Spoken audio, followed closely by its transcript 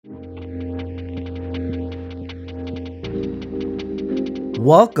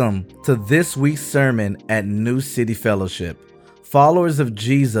Welcome to this week's sermon at New City Fellowship. Followers of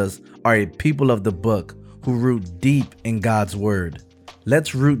Jesus are a people of the book who root deep in God's Word.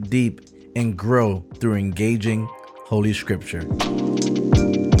 Let's root deep and grow through engaging Holy Scripture.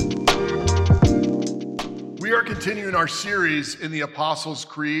 We are continuing our series in the Apostles'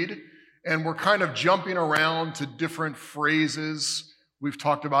 Creed, and we're kind of jumping around to different phrases. We've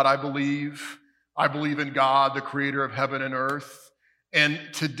talked about I believe in God, the creator of heaven and earth. And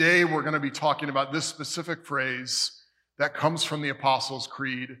today we're going to be talking about this specific phrase that comes from the Apostles'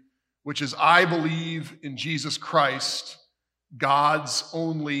 Creed, which is I believe in Jesus Christ, God's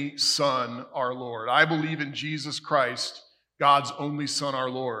only Son, our Lord. I believe in Jesus Christ, God's only Son, our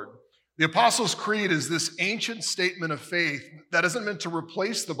Lord. The Apostles' Creed is this ancient statement of faith that isn't meant to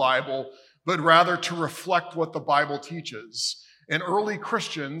replace the Bible, but rather to reflect what the Bible teaches. And early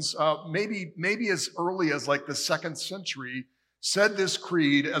Christians, maybe as early as like the 2nd century, said this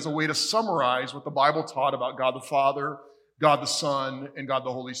creed as a way to summarize what the Bible taught about God the Father, God the Son, and God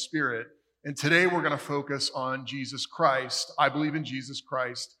the Holy Spirit. And today we're going to focus on Jesus Christ. I believe in Jesus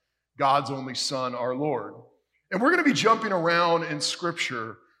Christ, God's only Son, our Lord. And we're going to be jumping around in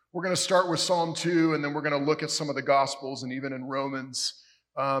Scripture. We're going to start with Psalm 2, and then we're going to look at some of the Gospels and even in Romans.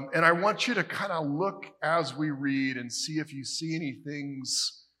 And I want you to kind of look as we read and see if you see any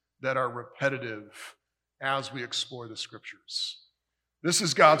things that are repetitive as we explore the Scriptures. This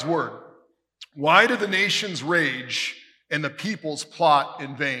is God's Word. Why do the nations rage and the peoples plot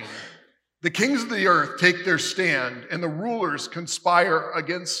in vain? The kings of the earth take their stand, and the rulers conspire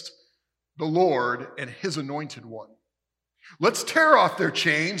against the Lord and his anointed one. Let's tear off their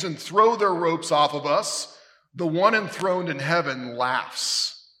chains and throw their ropes off of us. The one enthroned in heaven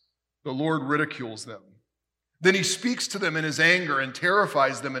laughs. The Lord ridicules them. Then he speaks to them in his anger and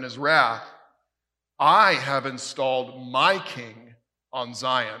terrifies them in his wrath. I have installed my king on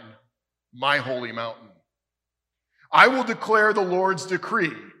Zion, my holy mountain. I will declare the Lord's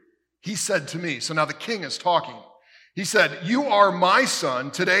decree. He said to me, so now the king is talking. He said, you are my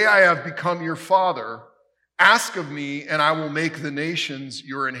son. Today I have become your father. Ask of me, and I will make the nations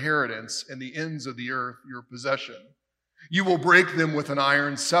your inheritance and the ends of the earth your possession. You will break them with an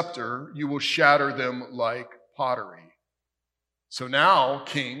iron scepter. You will shatter them like pottery. So now,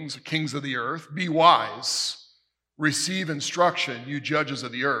 kings of the earth, be wise. Receive instruction, you judges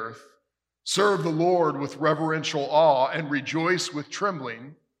of the earth. Serve the Lord with reverential awe and rejoice with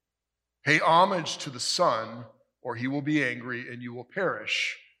trembling. Pay homage to the Son, or he will be angry and you will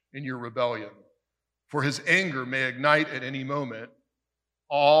perish in your rebellion. For his anger may ignite at any moment.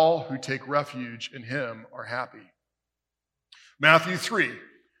 All who take refuge in him are happy. Matthew 3.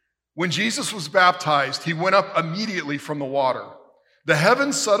 When Jesus was baptized, he went up immediately from the water. The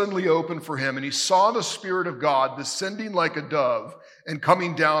heavens suddenly opened for him, and he saw the Spirit of God descending like a dove and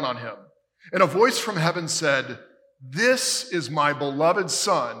coming down on him. And a voice from heaven said, this is my beloved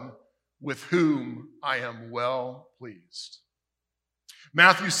Son, with whom I am well pleased.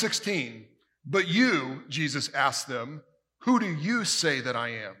 Matthew 16. But you, Jesus asked them, who do you say that I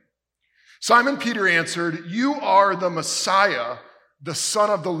am? Simon Peter answered, you are the Messiah, the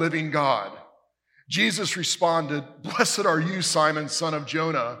Son of the living God. Jesus responded, blessed are you, Simon, son of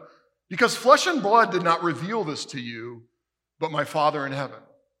Jonah, because flesh and blood did not reveal this to you, but my Father in heaven.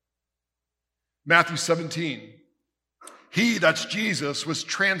 Matthew 17. He, that's Jesus, was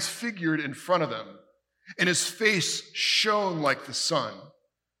transfigured in front of them, and his face shone like the sun.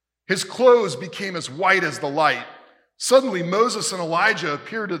 His clothes became as white as the light. Suddenly Moses and Elijah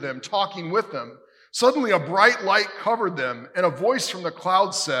appeared to them, talking with them. Suddenly a bright light covered them, and a voice from the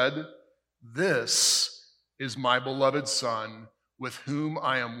cloud said, this is my beloved Son, with whom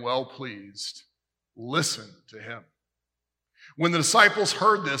I am well pleased. Listen to him. When the disciples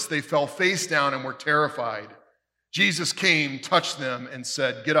heard this, they fell face down and were terrified. Jesus came, touched them, and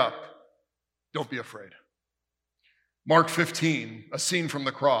said, get up, don't be afraid. Mark 15, a scene from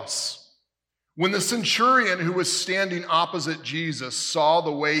the cross. When the centurion who was standing opposite Jesus saw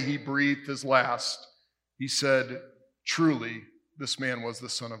the way he breathed his last, he said, truly, this man was the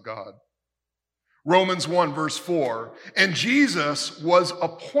Son of God. Romans 1, verse 4, and Jesus was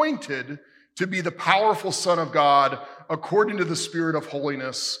appointed to be the powerful Son of God according to the Spirit of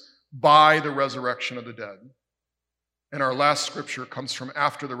holiness by the resurrection of the dead. And our last scripture comes from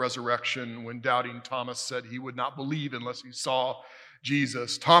after the resurrection when doubting Thomas said he would not believe unless he saw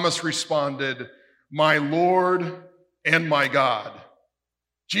Jesus. Thomas responded, my Lord and my God.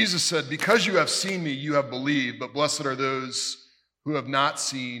 Jesus said, because you have seen me, you have believed, but blessed are those who have not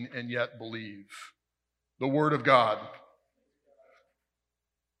seen and yet believe. The word of God.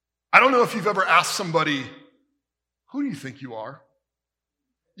 I don't know if you've ever asked somebody, who do you think you are?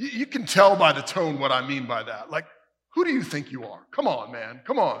 You can tell by the tone what I mean by that. Like, who do you think you are? Come on, man.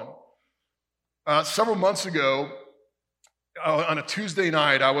 Come on. Several months ago, on a Tuesday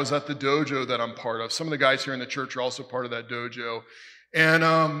night, I was at the dojo that I'm part of. Some of the guys here in the church are also part of that dojo. And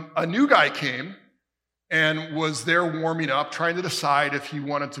a new guy came and was there warming up, trying to decide if he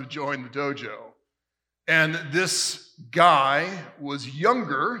wanted to join the dojo. And this guy was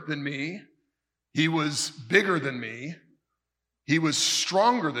younger than me. He was bigger than me. He was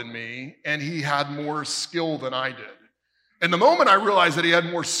stronger than me, and he had more skill than I did. And the moment I realized that he had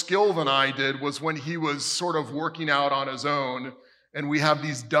more skill than I did was when he was sort of working out on his own, and we have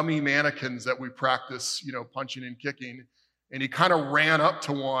these dummy mannequins that we practice, punching and kicking. And he kind of ran up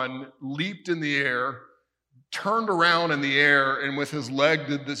to one, leaped in the air, turned around in the air, and with his leg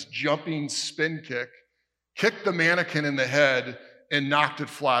did this jumping spin kick, kicked the mannequin in the head, and knocked it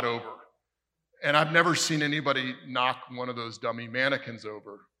flat over. And I've never seen anybody knock one of those dummy mannequins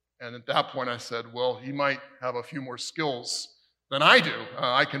over. And at that point I said, well, he might have a few more skills than I do.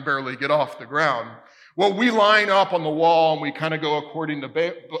 I can barely get off the ground. Well, we line up on the wall and we kind of go according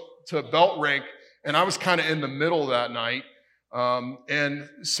to belt rank. And I was kind of in the middle that night. And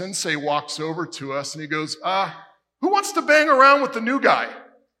Sensei walks over to us and he goes, who wants to bang around with the new guy?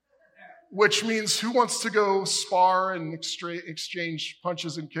 Which means who wants to go spar and exchange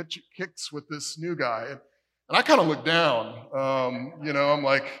punches and kicks with this new guy? And I kind of looked down, I'm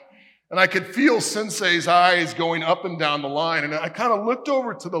like, and I could feel Sensei's eyes going up and down the line. And I kind of looked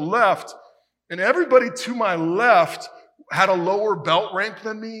over to the left, and everybody to my left had a lower belt rank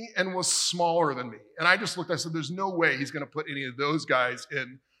than me and was smaller than me. And I just looked, I said, there's no way he's going to put any of those guys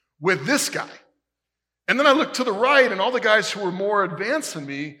in with this guy. And then I looked to the right, and all the guys who were more advanced than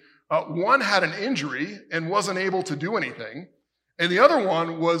me, one had an injury and wasn't able to do anything. And the other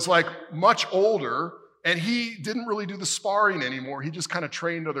one was like much older, and he didn't really do the sparring anymore. He just kind of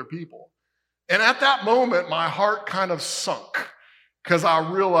trained other people. And at that moment, my heart kind of sunk because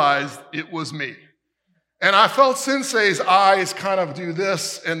I realized it was me. And I felt Sensei's eyes kind of do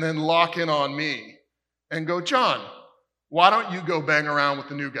this and then lock in on me and go, John, why don't you go bang around with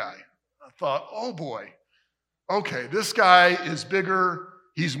the new guy? I thought, oh boy, okay, this guy is bigger.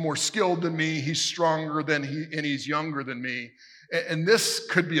 He's more skilled than me. He's stronger than and he's younger than me. And this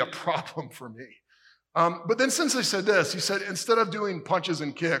could be a problem for me. But then Sensei said this, he said, instead of doing punches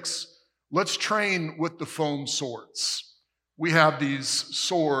and kicks, let's train with the foam swords. We have these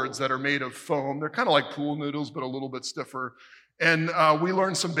swords that are made of foam. They're kind of like pool noodles, but a little bit stiffer. And we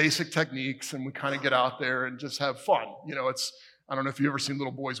learn some basic techniques, and we kind of get out there and just have fun. I don't know if you've ever seen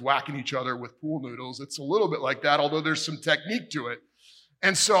little boys whacking each other with pool noodles. It's a little bit like that, although there's some technique to it.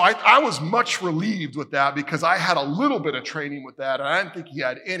 And so I was much relieved with that because I had a little bit of training with that, and I didn't think he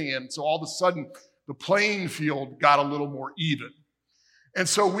had any. And so all of a sudden, the playing field got a little more even. And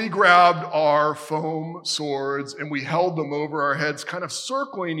so we grabbed our foam swords and we held them over our heads, kind of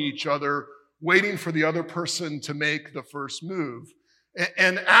circling each other, waiting for the other person to make the first move.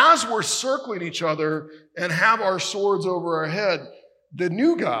 And as we're circling each other and have our swords over our head, the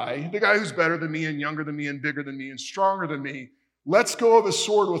new guy, the guy who's better than me and younger than me and bigger than me and stronger than me, lets go of his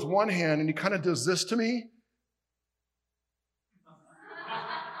sword with one hand and he kind of does this to me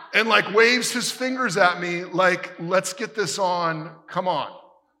and like waves his fingers at me like, let's get this on, come on.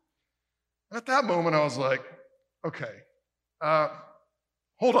 And at that moment I was like, okay,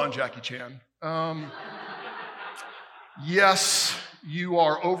 hold on, Jackie Chan. Yes, you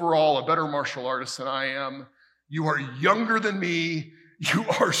are overall a better martial artist than I am. You are younger than me. You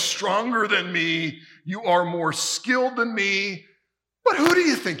are stronger than me. You are more skilled than me. But who do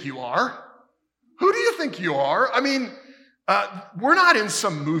you think you are? Who do you think you are? I mean, we're not in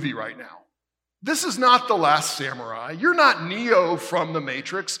some movie right now. This is not The Last Samurai. You're not Neo from The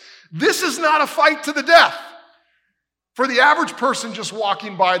Matrix. This is not a fight to the death. For the average person just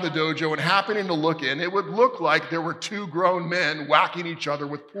walking by the dojo and happening to look in, it would look like there were two grown men whacking each other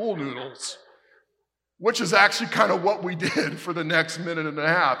with pool noodles, which is actually kind of what we did for the next minute and a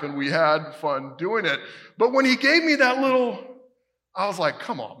half, and we had fun doing it. But when he gave me that little, I was like,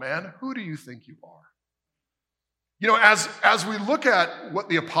 come on, man, who do you think you are? As we look at what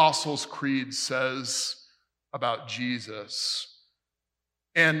the Apostles' Creed says about Jesus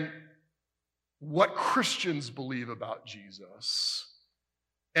and what Christians believe about Jesus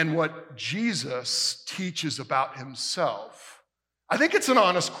and what Jesus teaches about himself, I think it's an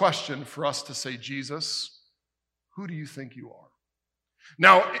honest question for us to say, Jesus, who do you think you are?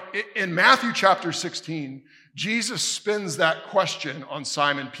 Now, in Matthew chapter 16, Jesus spins that question on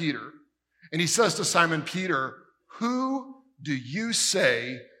Simon Peter. And he says to Simon Peter, who do you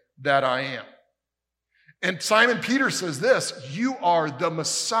say that I am? And Simon Peter says this, you are the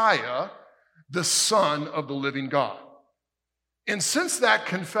Messiah, the Son of the living God. And since that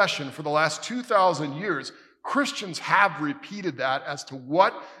confession for the last 2,000 years, Christians have repeated that as to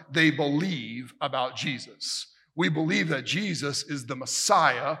what they believe about Jesus. We believe that Jesus is the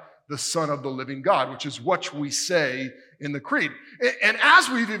Messiah, the Son of the living God, which is what we say in the creed. And as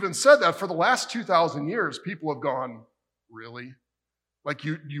we've even said that for the last 2,000 years, people have gone, really? Like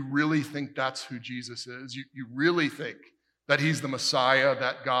you really think that's who Jesus is? You really think that he's the Messiah,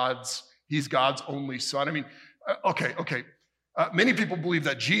 that he's God's only son? I mean, okay. Many people believe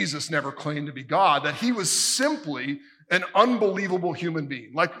that Jesus never claimed to be God, that he was simply an unbelievable human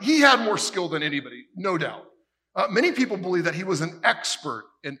being. Like he had more skill than anybody, no doubt. Many people believe that he was an expert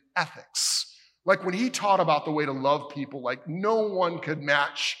in ethics. Like when he taught about the way to love people, like no one could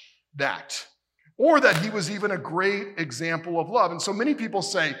match that. Or that he was even a great example of love. And so many people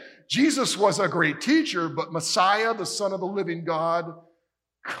say, Jesus was a great teacher, but Messiah, the Son of the living God,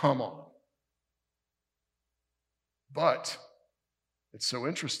 come on. But it's so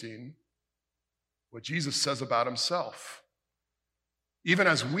interesting what Jesus says about himself. Even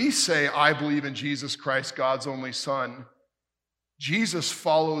as we say, I believe in Jesus Christ, God's only Son, Jesus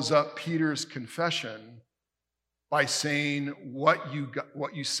follows up Peter's confession by saying, what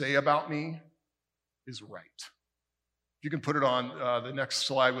you say about me is right. You can put it on the next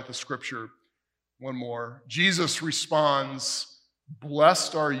slide with the scripture, one more. Jesus responds,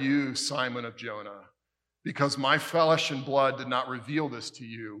 blessed are you, Simon of Jonah, because my flesh and blood did not reveal this to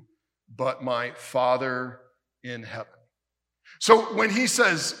you, but my Father in heaven. So when he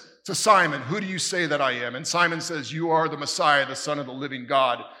says to Simon, who do you say that I am? And Simon says, you are the Messiah, the Son of the living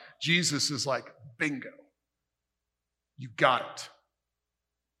God. Jesus is like, bingo. You got it.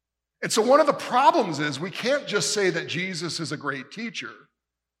 And so one of the problems is we can't just say that Jesus is a great teacher.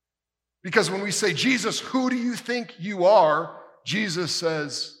 Because when we say, Jesus, who do you think you are? Jesus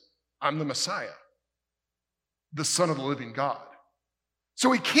says, I'm the Messiah, the Son of the living God.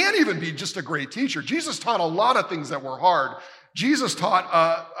 So he can't even be just a great teacher. Jesus taught a lot of things that were hard. Jesus taught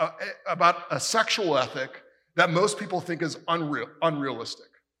about a sexual ethic that most people think is unrealistic.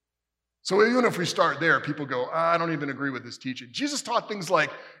 So even if we start there, people go, I don't even agree with this teaching. Jesus taught things like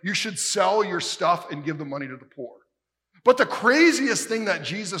you should sell your stuff and give the money to the poor. But the craziest thing that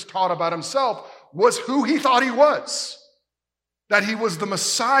Jesus taught about himself was who he thought he was. That he was the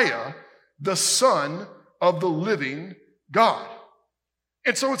Messiah, the Son of the living God.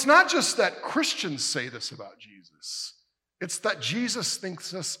 And so it's not just that Christians say this about Jesus. It's that Jesus thinks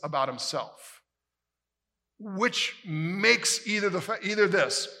this about himself. Which makes either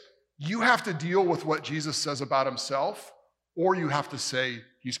this, you have to deal with what Jesus says about himself, or you have to say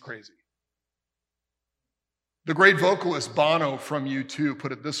he's crazy. The great vocalist Bono from U2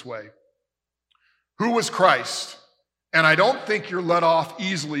 put it this way, who was Christ? And I don't think you're let off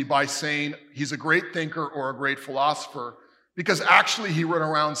easily by saying he's a great thinker or a great philosopher, because actually he went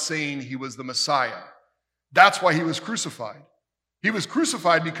around saying he was the Messiah. That's why he was crucified. He was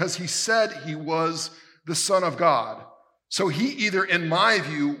crucified because he said he was the Son of God. So he either, in my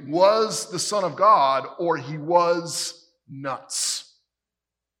view, was the Son of God or he was nuts.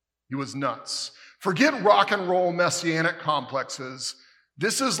 He was nuts. Forget rock and roll messianic complexes.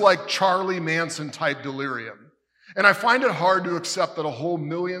 This is like Charlie Manson type delirium. And I find it hard to accept that a whole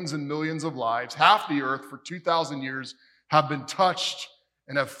millions and millions of lives, half the earth for 2,000 years, have been touched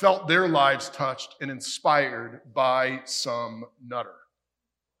and have felt their lives touched and inspired by some nutter.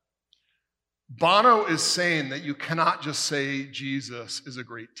 Bono is saying that you cannot just say Jesus is a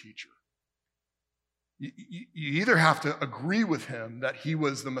great teacher. You either have to agree with him that he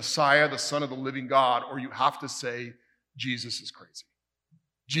was the Messiah, the Son of the living God, or you have to say Jesus is crazy.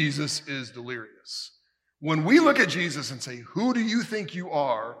 Jesus is delirious. When we look at Jesus and say, who do you think you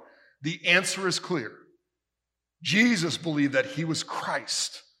are? The answer is clear. Jesus believed that he was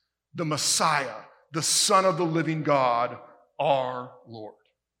Christ, the Messiah, the Son of the living God, our Lord.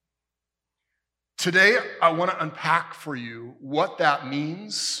 Today, I want to unpack for you what that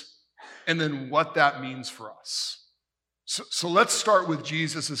means and then what that means for us. So let's start with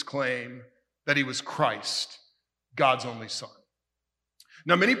Jesus' claim that he was Christ, God's only Son.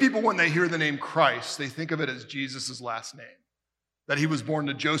 Now, many people, when they hear the name Christ, they think of it as Jesus' last name, that he was born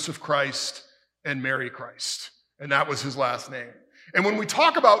to Joseph Christ and Mary Christ, and that was his last name. And when we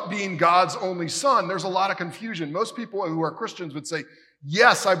talk about being God's only Son, there's a lot of confusion. Most people who are Christians would say,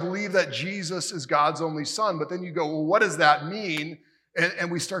 yes, I believe that Jesus is God's only Son, but then you go, well, what does that mean?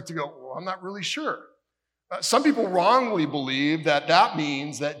 And we start to go, well, I'm not really sure. Some people wrongly believe that that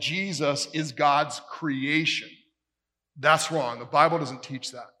means that Jesus is God's creation. That's wrong. The Bible doesn't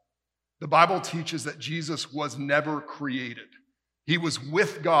teach that. The Bible teaches that Jesus was never created. He was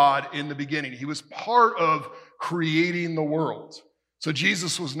with God in the beginning. He was part of creating the world. So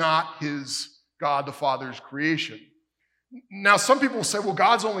Jesus was not God the Father's creation. Now, some people say, well,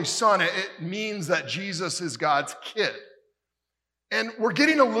 God's only son, it means that Jesus is God's kid. And we're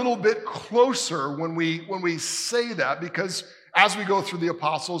getting a little bit closer when we say that, because as we go through the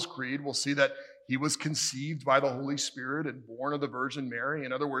Apostles' Creed, we'll see that he was conceived by the Holy Spirit and born of the Virgin Mary.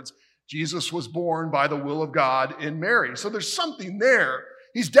 In other words, Jesus was born by the will of God in Mary. So there's something there.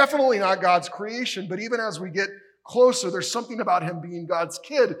 He's definitely not God's creation, but even as we get closer, there's something about him being God's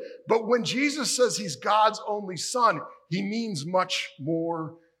kid. But when Jesus says he's God's only son, he means much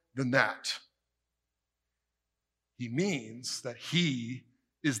more than that. He means that he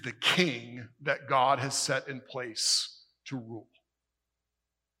is the king that God has set in place to rule.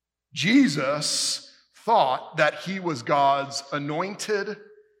 Jesus thought that he was God's anointed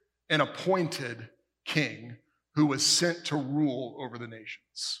and appointed king who was sent to rule over the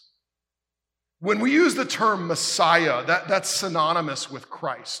nations. When we use the term Messiah, that's synonymous with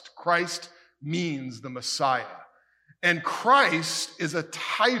Christ. Christ means the Messiah. And Christ is a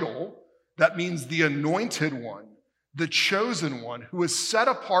title that means the anointed one, the chosen one, who is set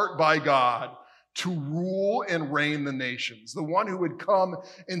apart by God to rule and reign the nations, the one who would come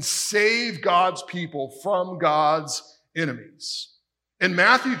and save God's people from God's enemies. In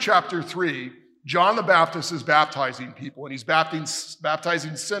Matthew chapter 3, John the Baptist is baptizing people, and he's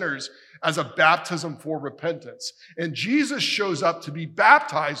baptizing sinners as a baptism for repentance. And Jesus shows up to be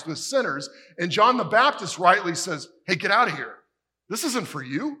baptized with sinners, and John the Baptist rightly says, hey, get out of here. This isn't for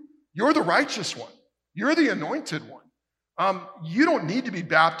you. You're the righteous one. You're the anointed one. You don't need to be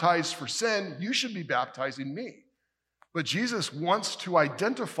baptized for sin. You should be baptizing me. But Jesus wants to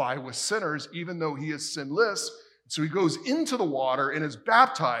identify with sinners even though he is sinless. So he goes into the water and is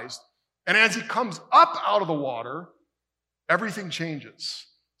baptized. And as he comes up out of the water, everything changes.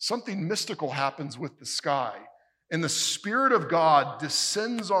 Something mystical happens with the sky. And the Spirit of God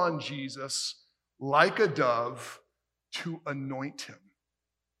descends on Jesus like a dove to anoint him.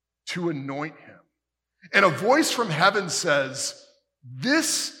 To anoint him. And a voice from heaven says,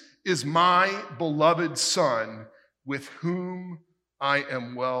 "This is my beloved Son, with whom I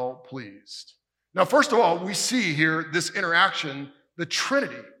am well pleased." Now, first of all, we see here this interaction, the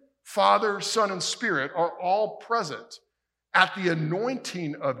Trinity, Father, Son, and Spirit are all present at the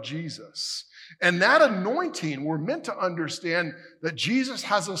anointing of Jesus. And that anointing, we're meant to understand that Jesus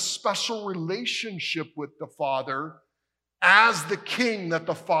has a special relationship with the Father as the king that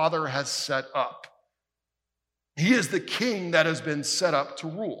the Father has set up. He is the king that has been set up to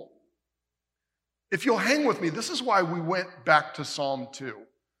rule. If you'll hang with me, this is why we went back to Psalm 2.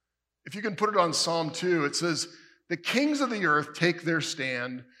 If you can put it on Psalm 2, it says, "The kings of the earth take their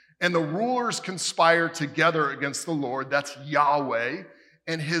stand, and the rulers conspire together against the Lord," that's Yahweh,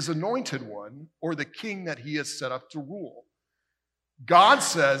 "and his anointed one," or the king that he has set up to rule. God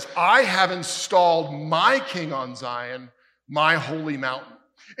says, "I have installed my king on Zion, my holy mountain."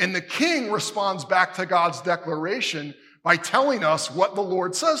 And the king responds back to God's declaration by telling us what the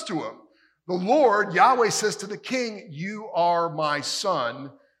Lord says to him. The Lord, Yahweh, says to the king, "You are my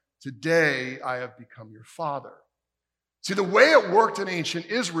son. Today I have become your father." See, the way it worked in ancient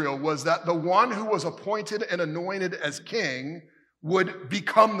Israel was that the one who was appointed and anointed as king would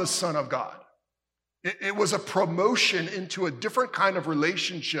become the Son of God. It was a promotion into a different kind of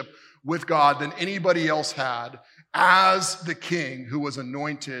relationship with God than anybody else had as the king who was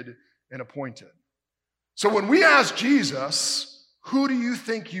anointed and appointed. So when we ask Jesus, "Who do you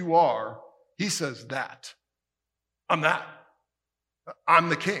think you are?" he says, "That. I'm that. I'm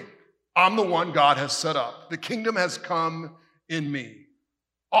the king. I'm the one God has set up. The kingdom has come in me.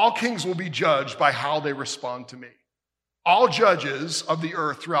 All kings will be judged by how they respond to me. All judges of the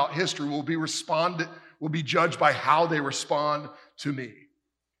earth throughout history will be judged by how they respond to me."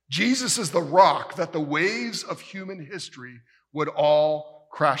 Jesus is the rock that the waves of human history would all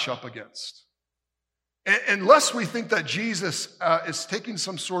crash up against. Unless we think that Jesus is taking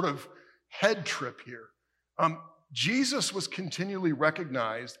some sort of head trip here, Jesus was continually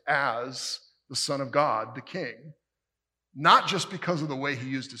recognized as the Son of God, the King, not just because of the way he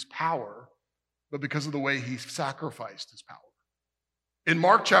used his power, but because of the way he sacrificed his power. In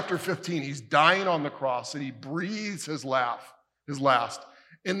Mark chapter 15, he's dying on the cross and he breathes his last.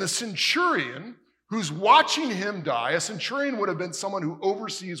 And the centurion who's watching him die, a centurion would have been someone who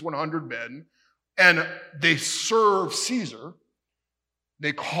oversees 100 men, and they serve Caesar.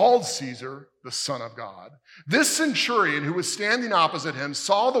 They called Caesar the Son of God. This centurion who was standing opposite him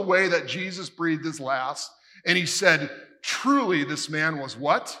saw the way that Jesus breathed his last, and he said, "Truly this man was"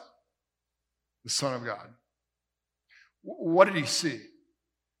 what? the Son of God. What did he see?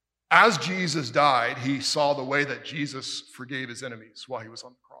 As Jesus died, he saw the way that Jesus forgave his enemies while he was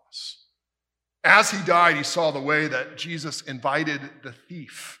on the cross. As he died, he saw the way that Jesus invited the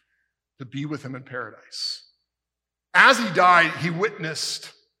thief to be with him in paradise. As he died, he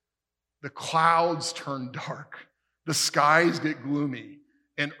witnessed the clouds turn dark, the skies get gloomy,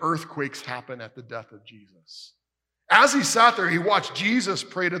 and earthquakes happen at the death of Jesus. As he sat there, he watched Jesus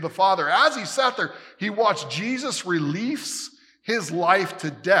pray to the Father. As he sat there, he watched Jesus release his life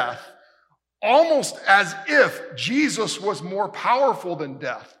to death, almost as if Jesus was more powerful than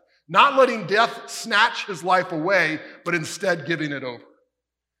death, not letting death snatch his life away, but instead giving it over.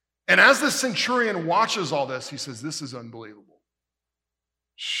 And as the centurion watches all this, he says, this is unbelievable.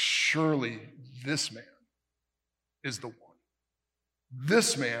 Surely this man is the one.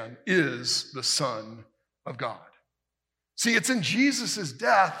 This man is the Son of God. See, it's in Jesus'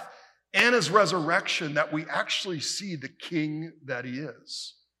 death and his resurrection that we actually see the king that he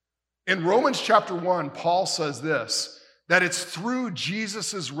is. In Romans chapter 1, Paul says this, that it's through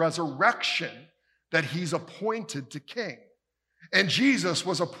Jesus' resurrection that he's appointed to king. And Jesus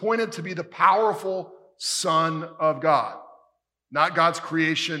was appointed to be the powerful Son of God. Not God's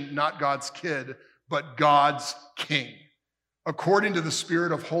creation, not God's kid, but God's king, according to the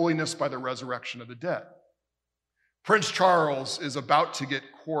Spirit of holiness by the resurrection of the dead. Prince Charles is about to get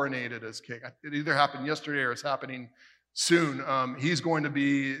coronated as king. It either happened yesterday or it's happening soon. He's going to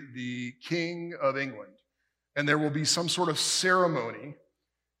be the King of England. And there will be some sort of ceremony,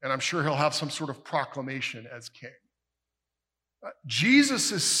 and I'm sure he'll have some sort of proclamation as king.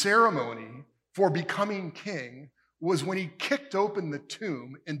 Jesus' ceremony for becoming king was when he kicked open the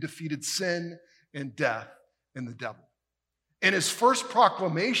tomb and defeated sin and death and the devil. And his first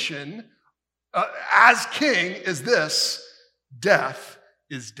proclamation as king is this: death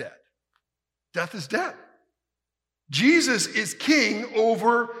is dead. Death is dead. Jesus is king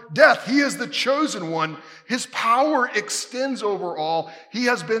over death. He is the chosen one. His power extends over all. He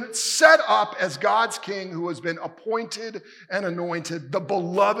has been set up as God's king who has been appointed and anointed, the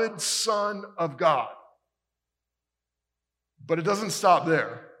beloved Son of God. But it doesn't stop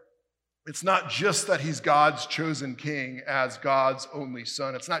there. It's not just that he's God's chosen king as God's only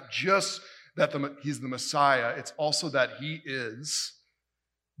son. It's not just that he's the Messiah. It's also that he is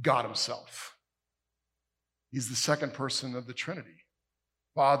God himself. He's the second person of the Trinity,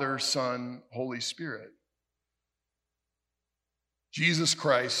 Father, Son, Holy Spirit. Jesus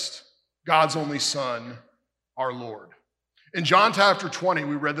Christ, God's only Son, our Lord. In John chapter 20,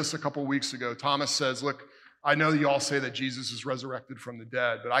 we read this a couple weeks ago. Thomas says, look, I know you all say that Jesus is resurrected from the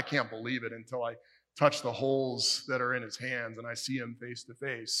dead, but I can't believe it until I touch the holes that are in his hands and I see him face to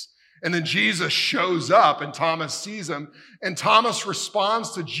face. And then Jesus shows up and Thomas sees him, and Thomas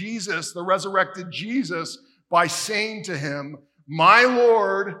responds to Jesus, the resurrected Jesus, by saying to him, my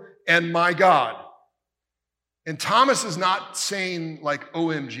Lord and my God. And Thomas is not saying like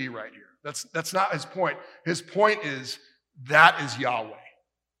OMG right here. That's not his point. His point is that is Yahweh.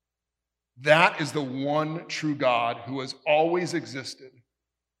 That is the one true God who has always existed.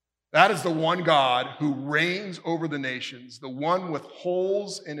 That is the one God who reigns over the nations, the one with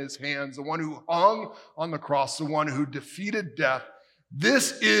holes in his hands, the one who hung on the cross, the one who defeated death.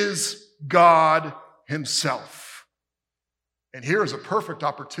 This is God himself. And here is a perfect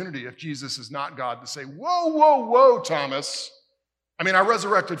opportunity, if Jesus is not God, to say, whoa, whoa, whoa, Thomas. I mean, I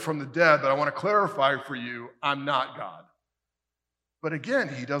resurrected from the dead, but I want to clarify for you, I'm not God. But again,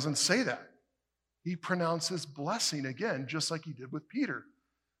 he doesn't say that. He pronounces blessing again, just like he did with Peter.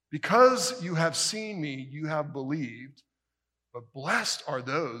 Because you have seen me, you have believed, but blessed are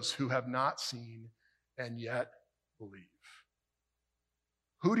those who have not seen and yet believe.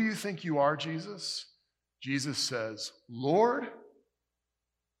 Who do you think you are, Jesus? Jesus says, Lord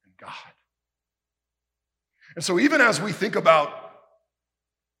and God. And so even as we think about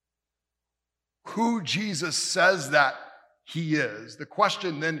who Jesus says that he is, the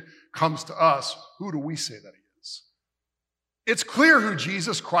question then comes to us, who do we say that he is? It's clear who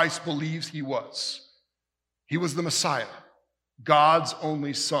Jesus Christ believes he was. He was the Messiah, God's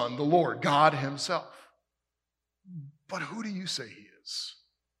only Son, the Lord, God himself. But who do you say he is?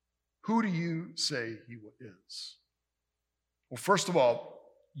 Who do you say he is? Well, first of all,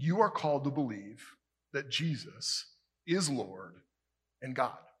 you are called to believe that Jesus is Lord and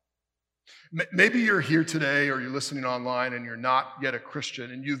God. Maybe you're here today or you're listening online and you're not yet a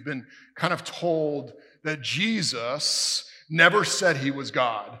Christian and you've been kind of told that Jesus never said he was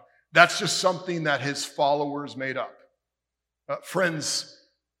God. That's just something that his followers made up. Friends,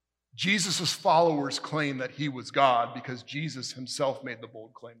 Jesus' followers claim that he was God because Jesus himself made the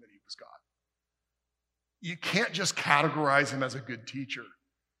bold claim that he was God. you can't just categorize him as a good teacher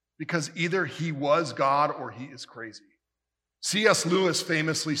because either he was God or he is crazy. C.S. Lewis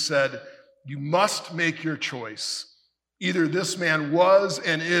famously said, "You must make your choice. Either this man was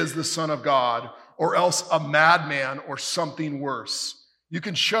and is the Son of God, or else a madman or something worse. You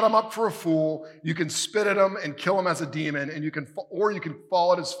can shut him up for a fool, you can spit at him and kill him as a demon, and you can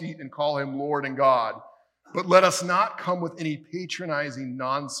fall at his feet and call him Lord and God. But let us not come with any patronizing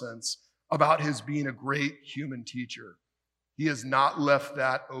nonsense about his being a great human teacher. He has not left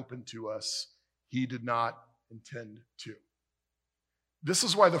that open to us. He did not intend to." This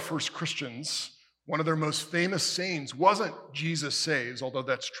is why the first Christians, one of their most famous sayings wasn't "Jesus saves," although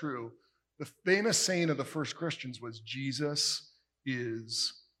that's true. The famous saying of the first Christians was "Jesus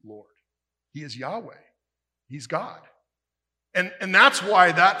is Lord." He is Yahweh. He's God. And that's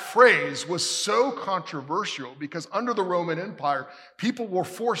why that phrase was so controversial, because under the Roman Empire, people were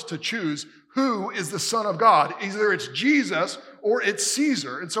forced to choose who is the Son of God. Either it's Jesus or it's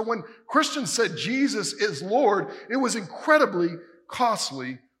Caesar. And so when Christians said Jesus is Lord, it was incredibly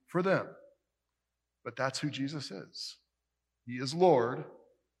costly for them. But that's who Jesus is. He is Lord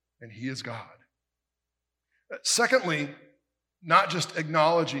and he is God. Secondly, not just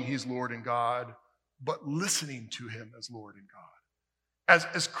acknowledging he's Lord and God, but listening to him as Lord and God.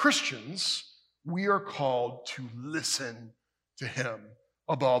 As Christians, we are called to listen to him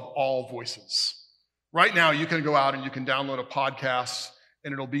above all voices. Right now, you can go out and you can download a podcast,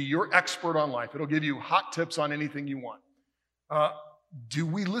 and it'll be your expert on life. It'll give you hot tips on anything you want. Do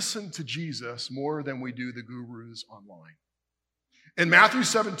we listen to Jesus more than we do the gurus online? In Matthew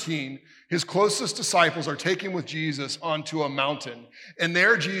 17, his closest disciples are taken with Jesus onto a mountain, and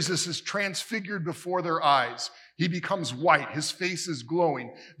there Jesus is transfigured before their eyes. He becomes white. His face is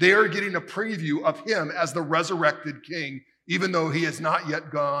glowing. They are getting a preview of him as the resurrected king, even though he has not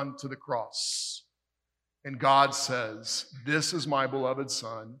yet gone to the cross. And God says, "This is my beloved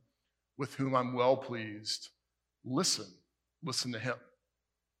Son, with whom I'm well pleased. Listen to him."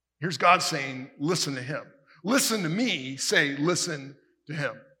 Here's God saying, listen to him. Listen to me, say, listen to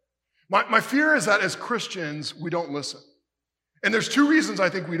him. My fear is that as Christians, we don't listen. And there's two reasons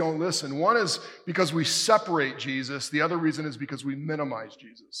I think we don't listen. One is because we separate Jesus. The other reason is because we minimize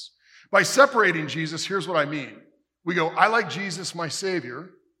Jesus. By separating Jesus, here's what I mean. We go, I like Jesus, my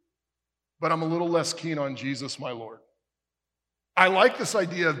Savior, but I'm a little less keen on Jesus, my Lord. I like this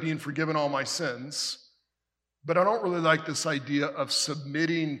idea of being forgiven all my sins, but I don't really like this idea of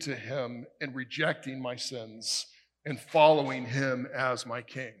submitting to him and rejecting my sins and following him as my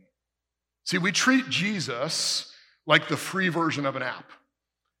king. See, we treat Jesus like the free version of an app.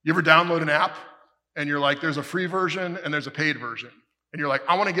 You ever download an app and you're like, there's a free version and there's a paid version. And you're like,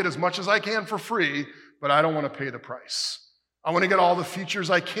 I want to get as much as I can for free, but I don't want to pay the price. I want to get all the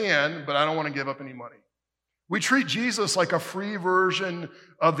features I can, but I don't want to give up any money. We treat Jesus like a free version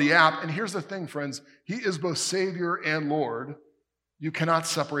of the app. And here's the thing, friends. He is both Savior and Lord. You cannot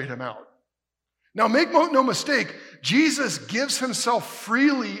separate him out. Now, make no mistake, Jesus gives himself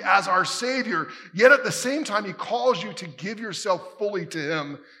freely as our Savior, yet at the same time, he calls you to give yourself fully to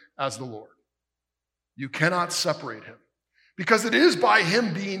him as the Lord. You cannot separate him. Because it is by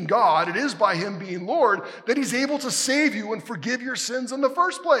him being God, it is by him being Lord, that he's able to save you and forgive your sins in the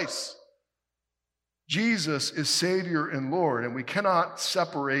first place. Jesus is Savior and Lord, and we cannot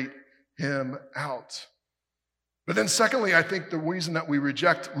separate him out. But then secondly, I think the reason that we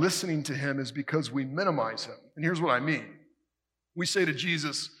reject listening to him is because we minimize him. And here's what I mean. We say to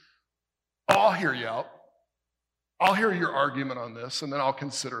Jesus, I'll hear you out. I'll hear your argument on this, and then I'll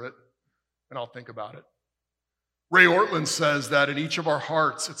consider it, and I'll think about it. Ray Ortlund says that in each of our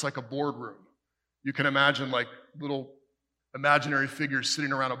hearts, it's like a boardroom. You can imagine like little imaginary figures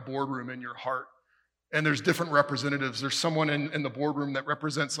sitting around a boardroom in your heart. And there's different representatives. There's someone in the boardroom that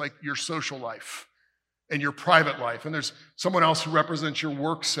represents like your social life and your private life. And there's someone else who represents your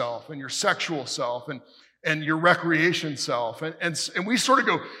work self and your sexual self and your recreation self. And we sort of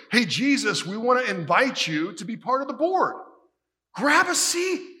go, hey, Jesus, we want to invite you to be part of the board. Grab a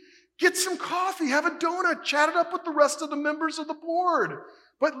seat, get some coffee, have a donut, chat it up with the rest of the members of the board.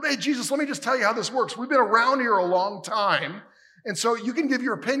 But hey, Jesus, let me just tell you how this works. We've been around here a long time. And so you can give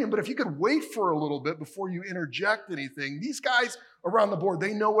your opinion, but if you could wait for a little bit before you interject anything, these guys around the board,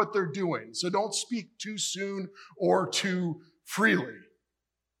 they know what they're doing. So don't speak too soon or too freely.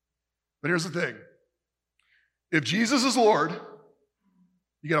 But here's the thing. If Jesus is Lord,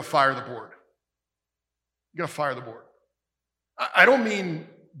 you got to fire the board. You got to fire the board. I don't mean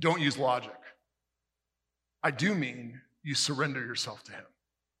don't use logic. I do mean you surrender yourself to him.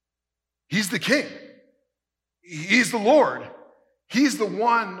 He's the king. He's the Lord. He's the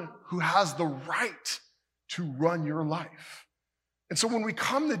one who has the right to run your life. And so when we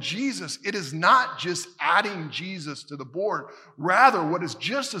come to Jesus, it is not just adding Jesus to the board. Rather, what is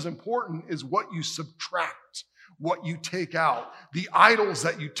just as important is what you subtract, what you take out, the idols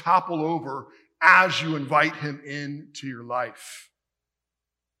that you topple over as you invite him into your life.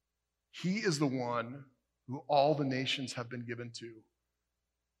 He is the one who all the nations have been given to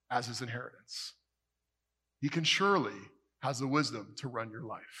as his inheritance. He can surely has the wisdom to run your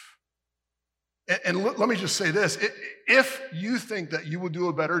life. And let me just say this. If you think that you will do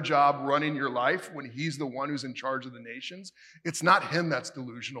a better job running your life when he's the one who's in charge of the nations, it's not him that's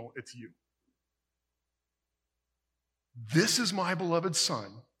delusional, it's you. This is my beloved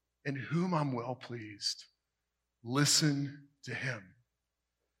Son, in whom I'm well pleased. Listen to him.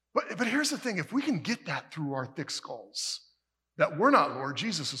 But here's the thing. If we can get that through our thick skulls, that we're not Lord,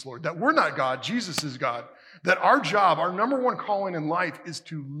 Jesus is Lord, that we're not God, Jesus is God, that our job, our number one calling in life is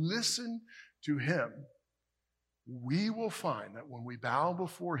to listen to him, we will find that when we bow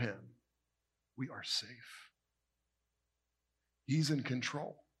before him, we are safe. He's in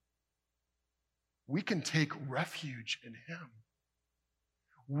control. We can take refuge in him.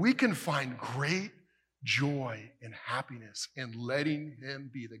 We can find great joy and happiness in letting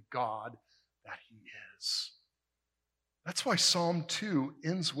him be the God that he is. That's why Psalm 2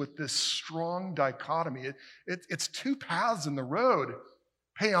 ends with this strong dichotomy. It's two paths in the road.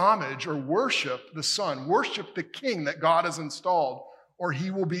 Pay homage or worship the Son, worship the King that God has installed, or he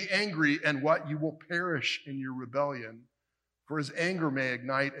will be angry and what? You will perish in your rebellion. For his anger may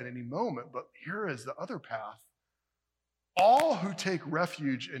ignite at any moment. But here is the other path. All who take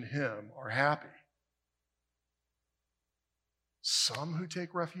refuge in him are happy. Some who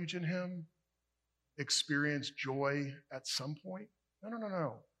take refuge in him experience joy at some point.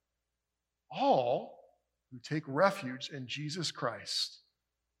 No. All who take refuge in Jesus Christ,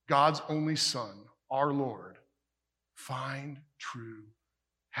 God's only Son, our Lord, find true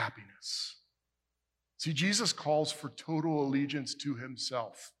happiness. See, Jesus calls for total allegiance to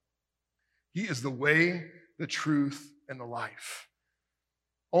himself. He is the way, the truth, and the life.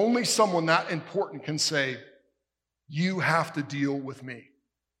 Only someone that important can say, you have to deal with me.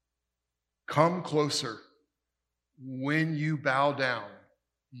 Come closer. When you bow down,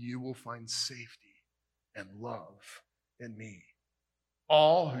 you will find safety and love in me.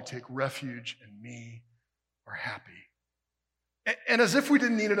 All who take refuge in me are happy. And as if we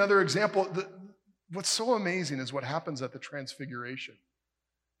didn't need another example, what's so amazing is what happens at the Transfiguration.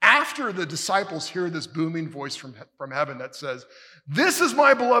 After the disciples hear this booming voice from heaven that says, "This is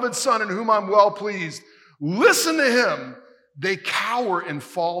my beloved Son in whom I'm well pleased. Listen to him." They cower and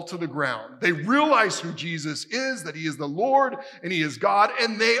fall to the ground. They realize who Jesus is, that he is the Lord and he is God,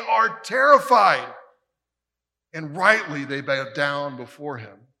 and they are terrified. And rightly, they bow down before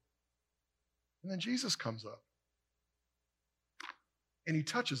him. And then Jesus comes up and he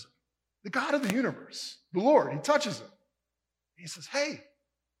touches him. The God of the universe, the Lord, he touches him. He says, "Hey,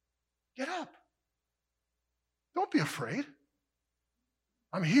 get up. Don't be afraid.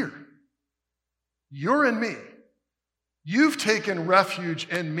 I'm here. You're in me. You've taken refuge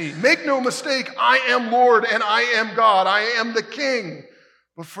in me. Make no mistake, I am Lord and I am God. I am the King.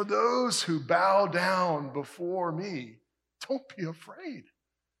 But for those who bow down before me, don't be afraid.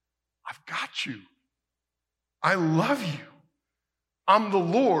 I've got you. I love you. I'm the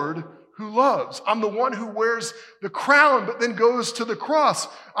Lord who loves. I'm the one who wears the crown but then goes to the cross.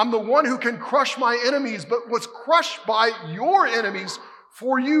 I'm the one who can crush my enemies but was crushed by your enemies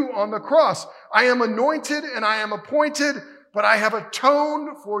for you on the cross. I am anointed and I am appointed, but I have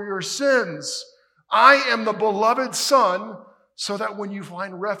atoned for your sins. I am the beloved Son, so that when you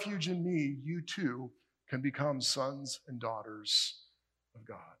find refuge in me, you too can become sons and daughters of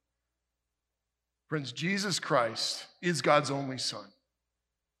God. Friends, Jesus Christ is God's only Son.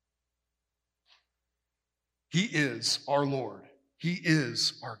 He is our Lord. He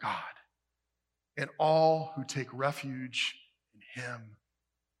is our God. And all who take refuge in him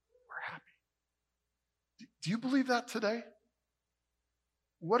are happy. Do you believe that today?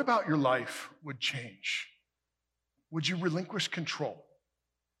 What about your life would change? Would you relinquish control?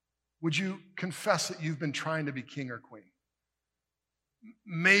 Would you confess that you've been trying to be king or queen?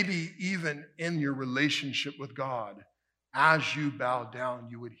 Maybe even in your relationship with God, as you bow down,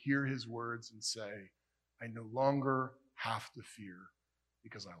 you would hear his words and say, I no longer have to fear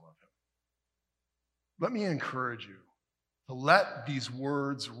because I love him. Let me encourage you to let these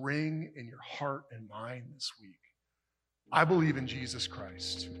words ring in your heart and mind this week. I believe in Jesus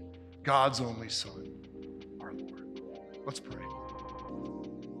Christ, God's only Son, our Lord. Let's pray.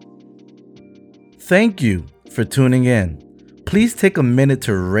 Thank you for tuning in. Please take a minute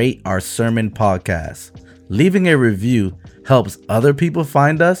to rate our sermon podcast. Leaving a review helps other people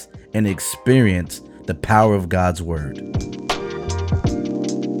find us and experience the power of God's Word.